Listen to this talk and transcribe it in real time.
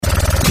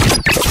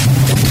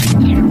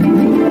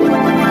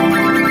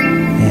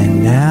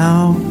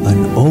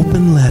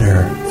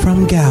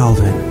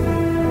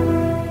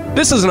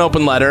This is an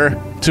open letter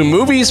to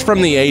movies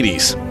from the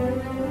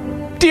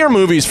 80s. Dear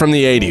movies from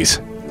the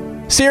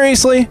 80s,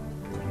 seriously?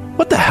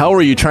 What the hell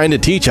were you trying to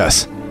teach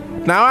us?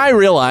 Now, I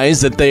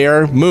realize that they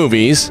are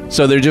movies,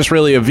 so they're just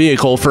really a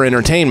vehicle for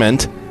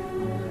entertainment.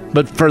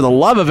 But for the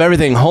love of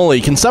everything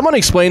holy, can someone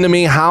explain to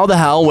me how the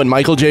hell, when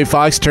Michael J.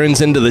 Fox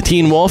turns into the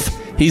Teen Wolf,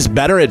 he's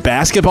better at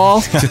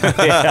basketball?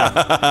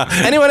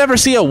 Anyone ever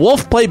see a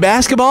wolf play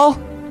basketball?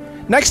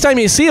 Next time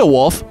you see a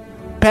wolf,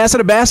 pass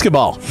it a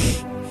basketball.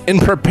 And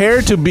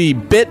prepare to be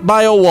bit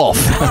by a wolf.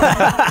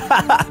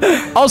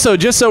 Also,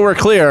 just so we're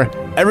clear,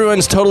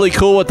 everyone's totally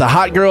cool with the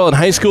hot girl in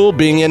high school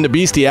being into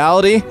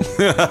bestiality.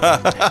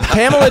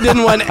 Pamela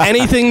didn't want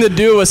anything to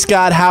do with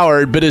Scott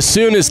Howard, but as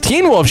soon as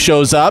Teen Wolf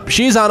shows up,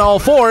 she's on all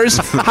fours,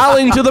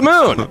 howling to the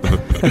moon.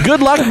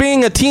 Good luck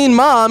being a teen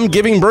mom,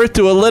 giving birth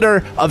to a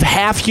litter of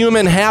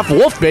half-human,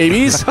 half-wolf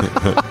babies.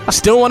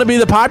 Still want to be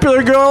the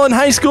popular girl in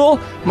high school?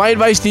 My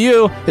advice to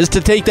you is to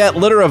take that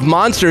litter of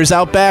monsters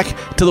out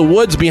back to the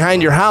woods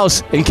behind your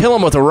house and kill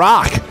them with a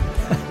rock.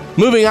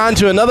 Moving on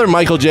to another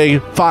Michael J.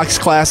 Fox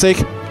classic,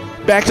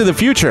 Back to the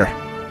Future.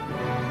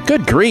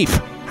 Good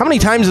grief. How many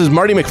times is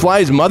Marty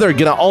McFly's mother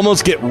gonna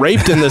almost get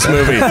raped in this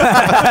movie?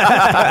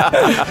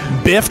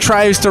 Biff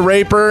tries to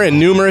rape her and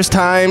numerous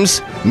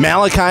times.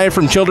 Malachi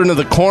from Children of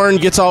the Corn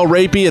gets all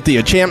rapey at the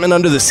Enchantment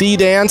Under the Sea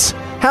dance.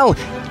 Hell,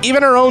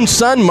 even her own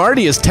son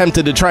Marty is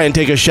tempted to try and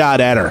take a shot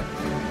at her.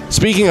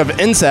 Speaking of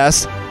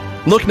incest,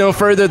 look no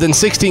further than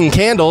 16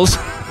 Candles,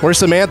 where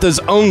Samantha's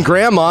own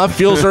grandma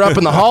feels her up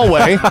in the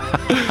hallway.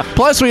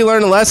 Plus, we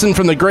learn a lesson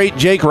from the great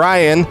Jake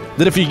Ryan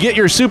that if you get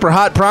your super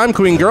hot prom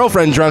queen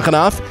girlfriend drunk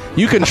enough,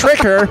 you can trick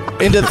her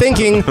into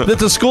thinking that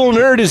the school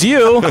nerd is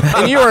you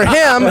and you are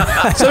him,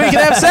 so he can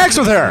have sex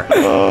with her.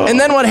 And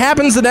then what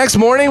happens the next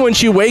morning when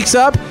she wakes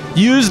up,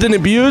 used and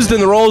abused in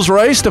the Rolls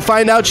Royce, to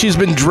find out she's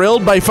been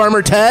drilled by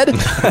Farmer Ted?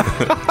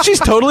 She's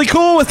totally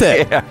cool with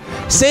it.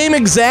 Yeah. Same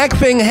exact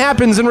thing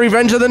happens in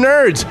Revenge of the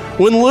Nerds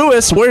when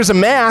Lewis wears a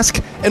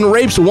mask and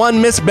rapes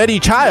one Miss Betty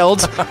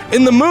Childs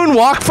in the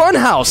Moonwalk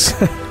Funhouse.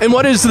 And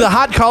what does the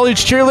hot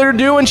college cheerleader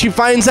do when she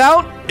finds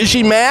out? Is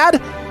she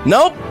mad?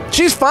 Nope,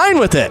 she's fine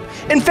with it.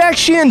 In fact,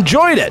 she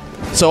enjoyed it.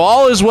 So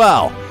all is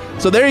well.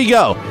 So there you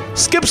go.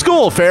 Skip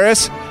school,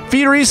 Ferris.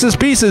 Feed Reese's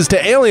Pieces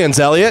to aliens,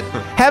 Elliot.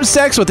 Have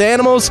sex with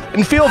animals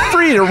and feel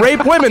free to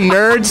rape women,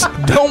 nerds.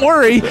 Don't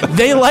worry,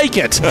 they like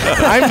it.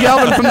 I'm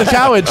Galvin from The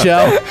Cowhead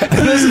Show,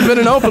 and this has been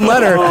an open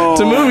letter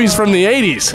to movies from the 80s.